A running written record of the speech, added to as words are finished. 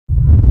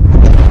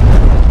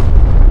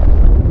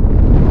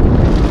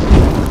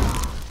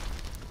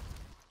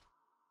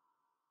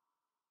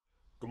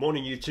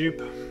Morning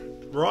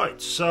YouTube.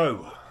 Right,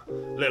 so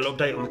little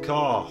update on the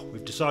car.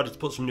 We've decided to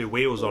put some new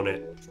wheels on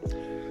it.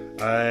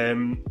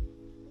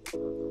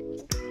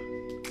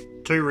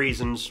 Two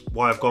reasons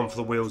why I've gone for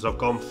the wheels I've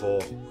gone for.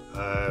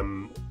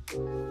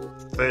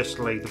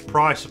 Firstly, the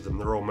price of them,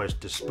 they're almost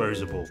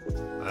disposable.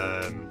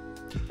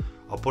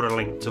 I'll put a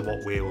link to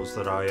what wheels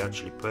that I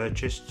actually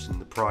purchased and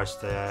the price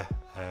there,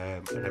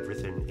 and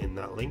everything in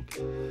that link.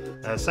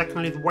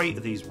 Secondly, the weight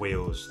of these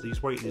wheels. They're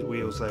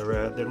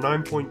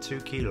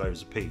 9.2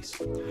 kilos a piece.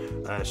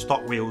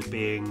 Stock wheels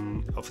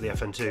being, for the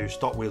FN2,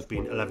 stock wheels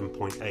being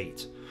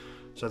 11.8.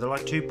 So they're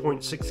like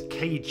 2.6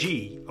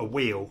 kg a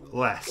wheel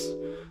less.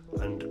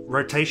 And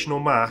rotational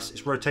mass,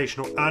 it's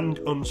rotational and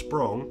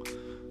unsprung.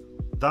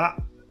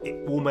 That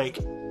it will make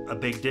a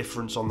big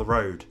difference on the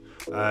road.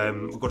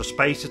 We've got a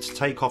spacer to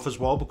take off as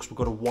well because we've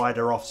got a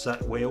wider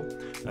offset wheel.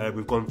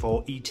 We've gone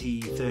for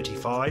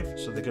ET35,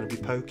 so they're going to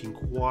be poking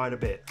quite a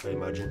bit, I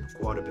imagine,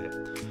 quite a bit.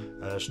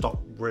 Stock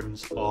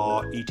rims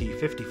are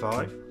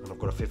ET55, and I've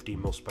got a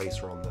 15mm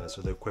spacer on there,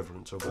 so they're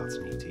equivalent to about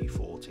an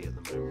ET40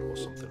 at the moment or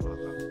something like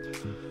that.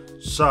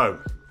 So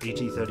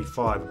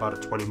ET35, about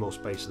a 20mm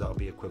spacer, that'll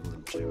be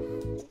equivalent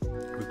to.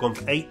 We've gone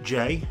for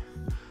 8J,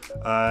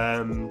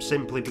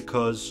 simply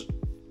because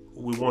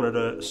we wanted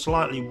a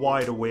slightly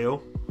wider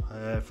wheel.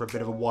 For a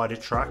bit of a wider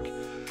track,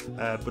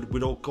 but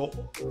we'd all got,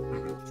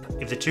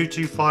 if the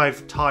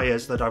 225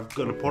 tyres that I'm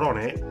going to put on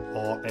it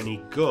are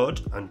any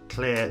good and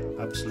clear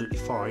absolutely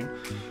fine,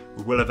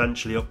 we will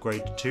eventually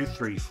upgrade to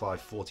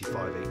 235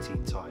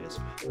 45/18 tyres.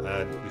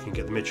 We can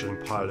get the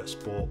Michelin Pilot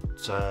Sport,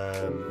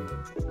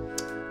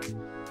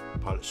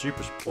 Pilot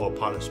Super or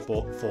Pilot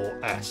Sport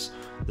 4S,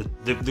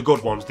 the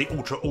good ones, the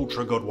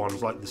ultra good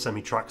ones, like the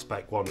semi-track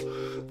spec ones.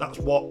 That's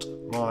what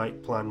my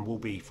plan will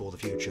be for the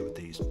future with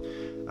these.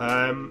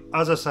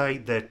 As I say,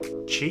 they're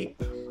cheap.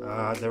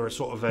 They're a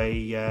sort of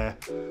a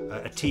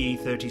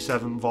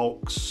TE37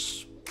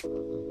 Volks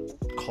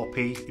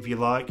copy, if you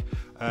like.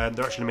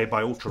 They're actually made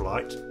by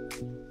Ultralite.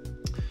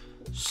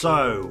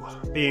 So,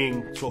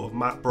 being sort of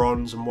matte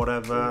bronze and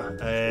whatever,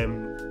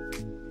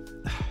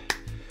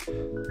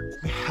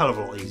 a hell of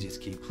a lot easier to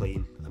keep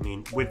clean. I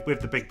mean, with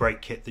the big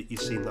brake kit that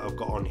you've seen that I've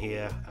got on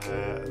here,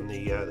 and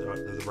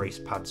the race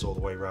pads all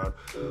the way around,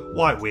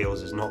 white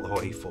wheels is not the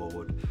way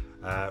forward.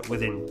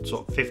 Within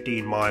sort of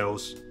 15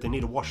 miles, they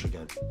need a wash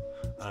again,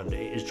 and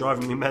it is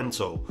driving me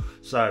mental.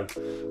 So,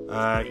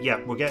 yeah,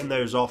 we're getting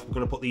those off. We're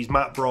going to put these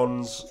matte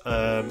bronze,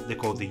 they're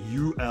called the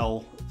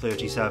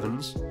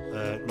UL37s,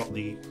 not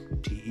the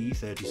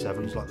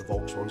TE37s like the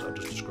Volks ones I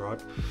just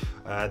described.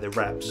 They're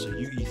reps, so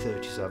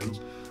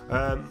UE37s.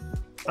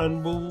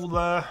 And we'll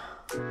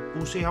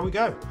see how we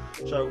go.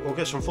 So we'll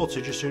get some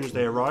footage as soon as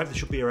they arrive. They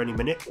should be here any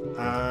minute,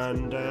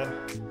 and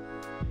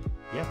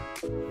yeah,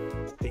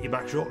 hit you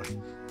back shortly.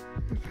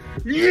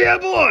 Yeah,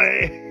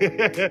 boy.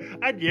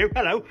 And you,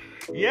 hello.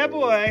 Yeah,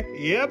 boy.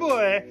 Yeah,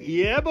 boy.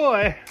 Yeah,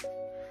 boy.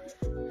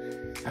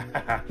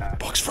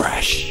 Box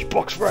fresh.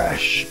 Box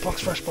fresh.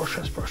 Box fresh. Box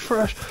fresh. Box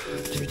fresh.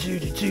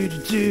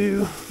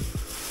 Do.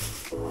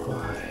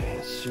 Right,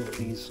 let's see what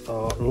these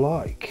are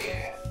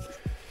like.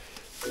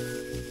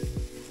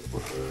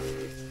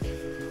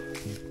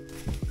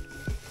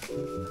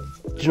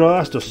 Do you know,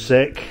 that's just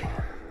sick.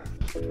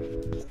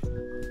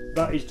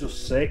 That is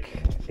just sick.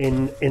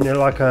 In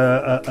like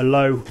a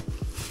low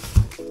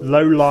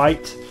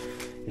light.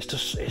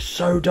 It's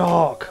so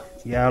dark.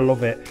 Yeah, I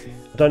love it.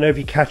 I don't know if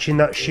you're catching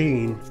that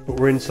sheen, but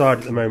we're inside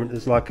at the moment.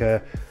 There's like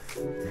a,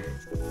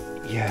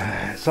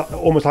 yeah, it's like,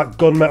 almost like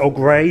gunmetal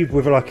grey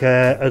with like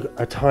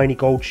a tiny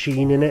gold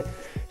sheen in it.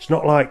 It's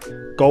not like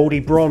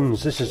goldy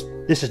bronze. This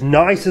is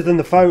nicer than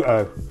the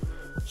photo.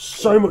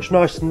 So much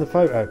nicer than the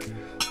photo.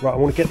 Right, I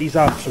want to get these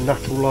out for some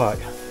natural light.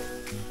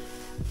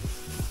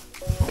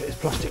 Get this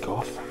plastic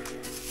off.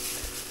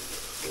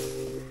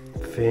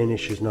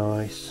 Finish is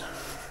nice.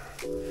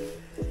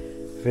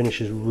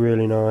 Finish is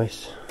really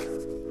nice.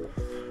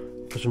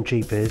 For some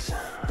cheapies.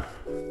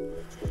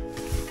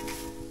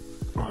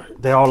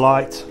 Right, they are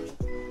light.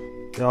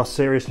 They are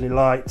seriously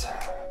light.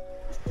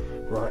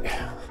 Right,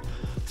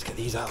 let's get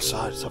these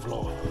outside. Let's have a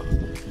look.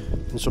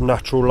 And some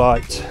natural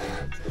light.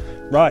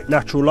 Right,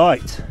 natural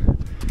light.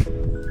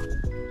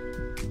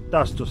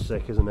 That's just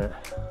sick, isn't it?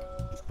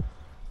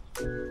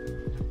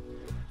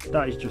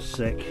 That is just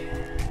sick.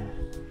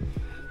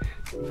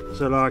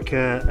 So like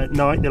at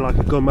night they're like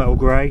a gunmetal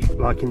grey,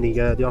 like in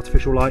the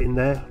artificial light in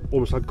there,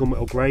 almost like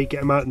gunmetal grey.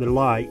 Get them out in the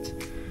light,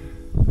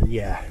 and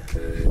yeah.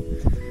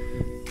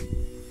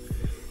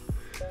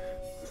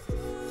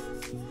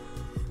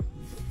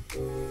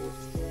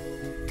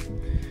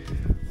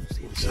 What's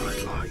the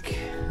inside like?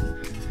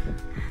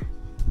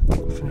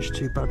 Not finished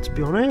too bad, to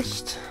be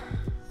honest.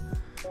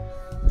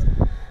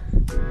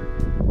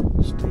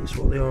 States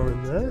what they are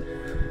in there.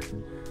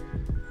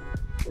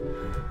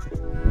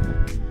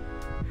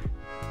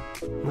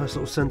 Nice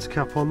little centre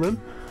cap on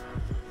them.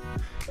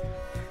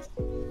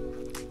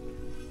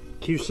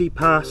 QC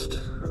passed.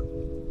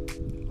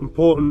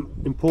 Important.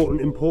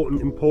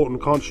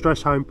 Can't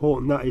stress how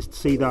important that is to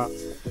see that.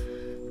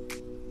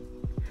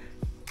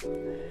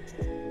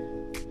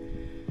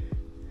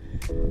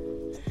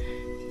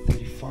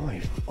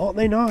 Aren't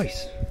they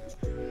nice?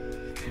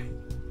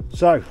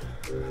 So,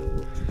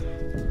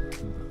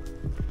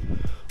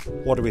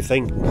 what do we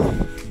think?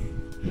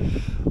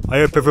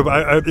 I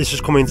hope this is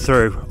coming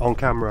through on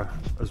camera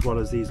as well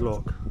as these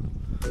look.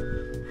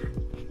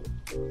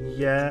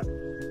 Yeah,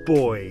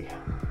 boy.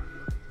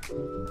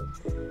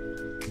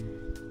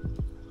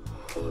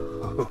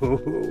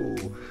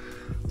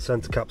 The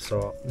centre caps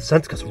are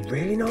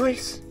really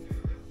nice.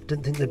 I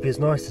didn't think they'd be as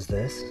nice as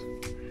this.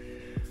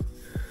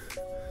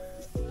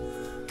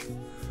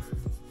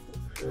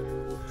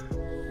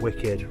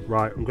 Wicked.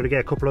 Right, I'm going to get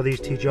a couple of these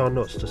TGR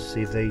nuts to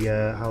see if they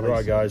how they.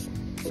 Right, guys.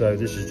 So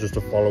this is just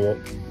a follow up.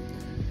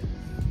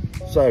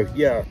 So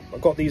yeah,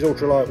 I've got these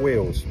ultralight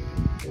wheels.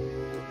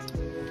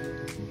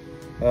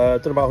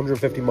 Done about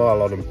 150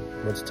 mile on them.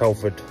 Went to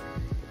Telford,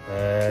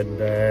 and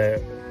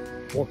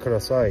what can I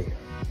say?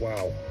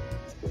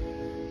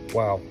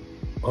 Wow,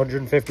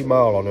 150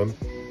 mile on them.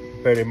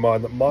 Bear in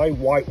mind that my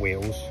white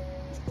wheels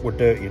were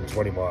dirty in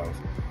 20 miles.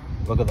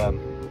 Look at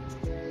them.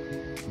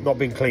 Not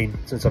been clean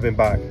since I've been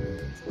back.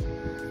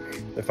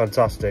 They're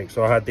fantastic.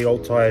 So I had the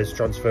old tyres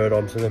transferred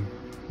onto them.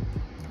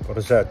 Got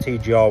a set of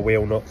TGR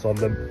wheel nuts on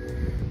them,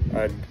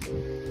 and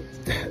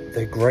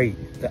they're great.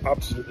 They're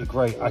absolutely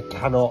great. I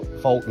cannot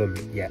fault them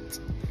yet.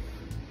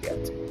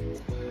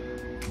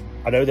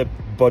 I know they're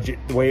budget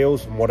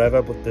wheels and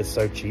whatever, but they're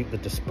so cheap. They're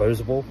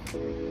disposable.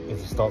 If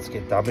it starts to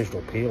get damaged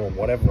or peel or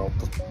whatever, I'll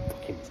just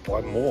fucking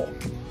buy more.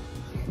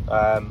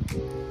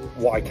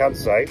 What I can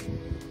say,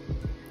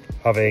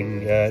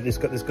 having this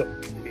got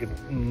if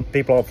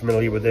people aren't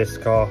familiar with this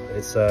car,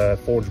 it's a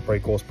 400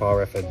 brake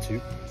horsepower FN2.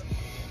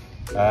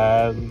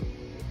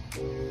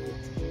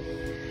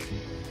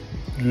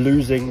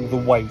 Losing the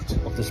weight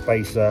of the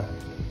spacer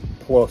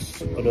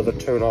plus another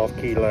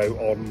 2.5 kilo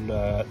on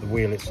the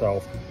wheel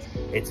itself,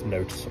 it's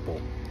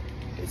noticeable.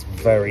 It's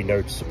very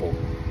noticeable.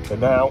 So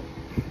now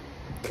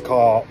the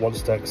car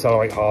wants to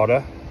accelerate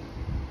harder.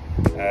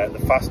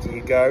 The faster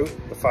you go,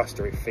 the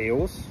faster it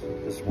feels.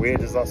 As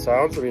weird as that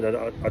sounds, I mean,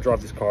 I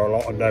drive this car a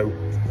lot. I know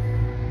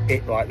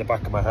it like the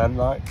back of my hand,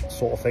 like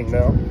sort of thing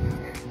now.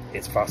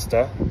 It's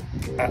faster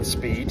at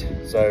speed.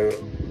 So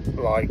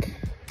like,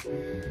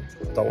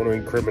 I don't want to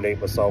incriminate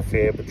myself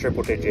here, but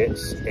triple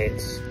digits,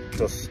 it's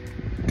just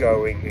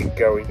going and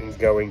going and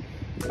going.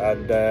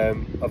 And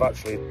I've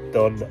actually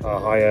done a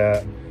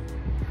higher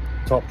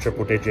top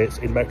triple digits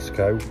in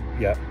Mexico,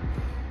 yeah,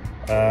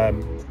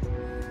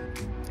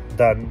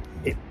 than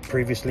it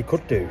previously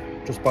could do,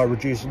 just by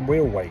reducing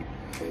wheel weight.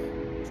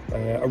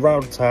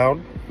 Around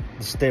town,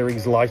 the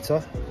steering's lighter,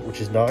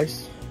 which is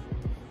nice,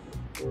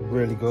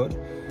 really good,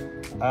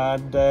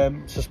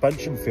 and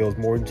suspension feels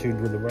more in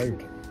tune with the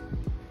road.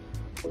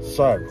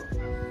 So,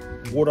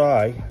 would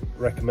I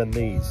recommend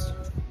these?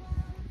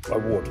 I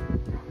would.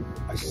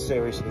 I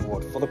seriously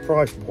would. For the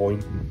price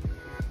point,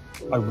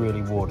 I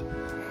really would.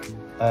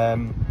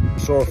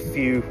 Saw a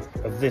few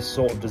of this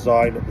sort of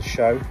design at the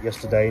show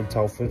yesterday in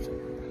Telford,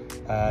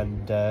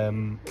 and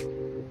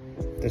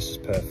this is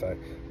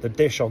perfect. The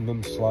dish on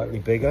them is slightly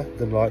bigger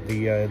than like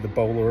the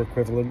bowler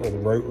equivalent or the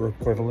rotor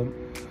equivalent.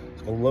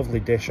 It's got a lovely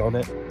dish on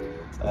it.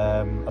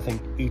 I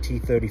think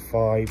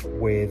ET35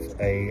 with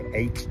a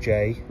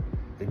 8J.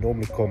 They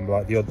normally come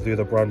like the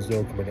other brands,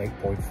 they'll come in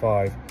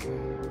 8.5,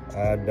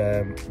 and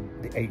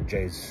the 8J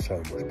is so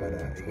much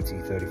better.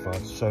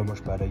 ET35 is so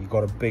much better. You've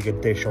got a bigger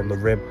dish on the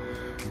rim.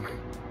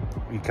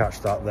 You catch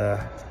that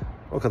there.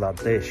 Look at that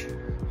dish.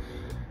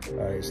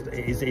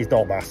 It's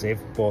not massive,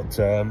 but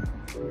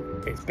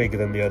it's bigger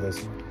than the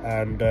others.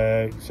 And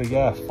so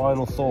yeah,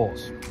 final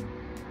thoughts.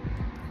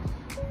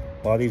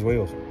 Buy these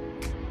wheels,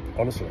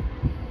 honestly.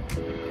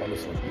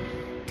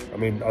 I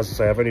mean, as I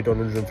say, I've only done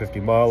 150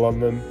 mile on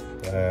them.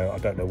 I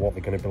don't know what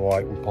they're going to be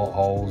like with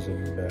potholes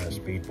and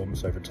speed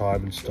bumps over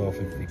time and stuff.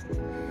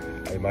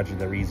 I imagine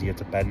they're easier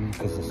to bend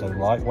because they're so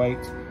lightweight,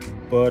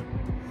 but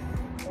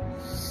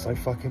so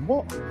fucking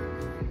what?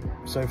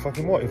 So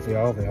fucking what? If they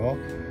are, they are.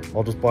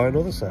 I'll just buy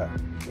another set.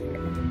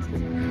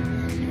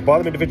 Buy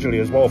them individually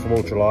as well from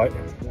Ultralite.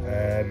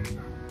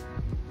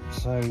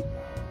 So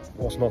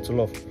what's not to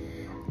love?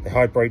 They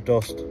hide brake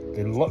dust.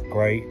 They look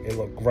great. It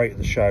looked great at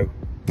the show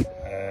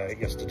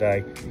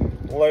yesterday.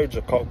 Loads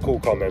of cool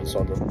comments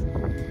on them,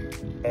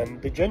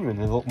 and they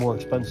genuinely look more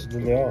expensive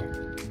than they are.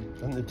 I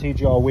think the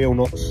TGR wheel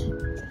nuts,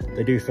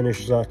 they do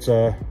finish that.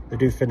 They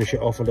do finish it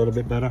off a little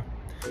bit better.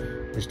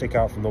 They stick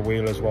out from the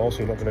wheel as well, so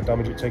you're not going to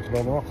damage it taking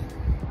on or off.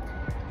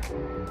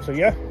 So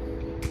yeah,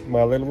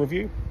 my little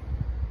review.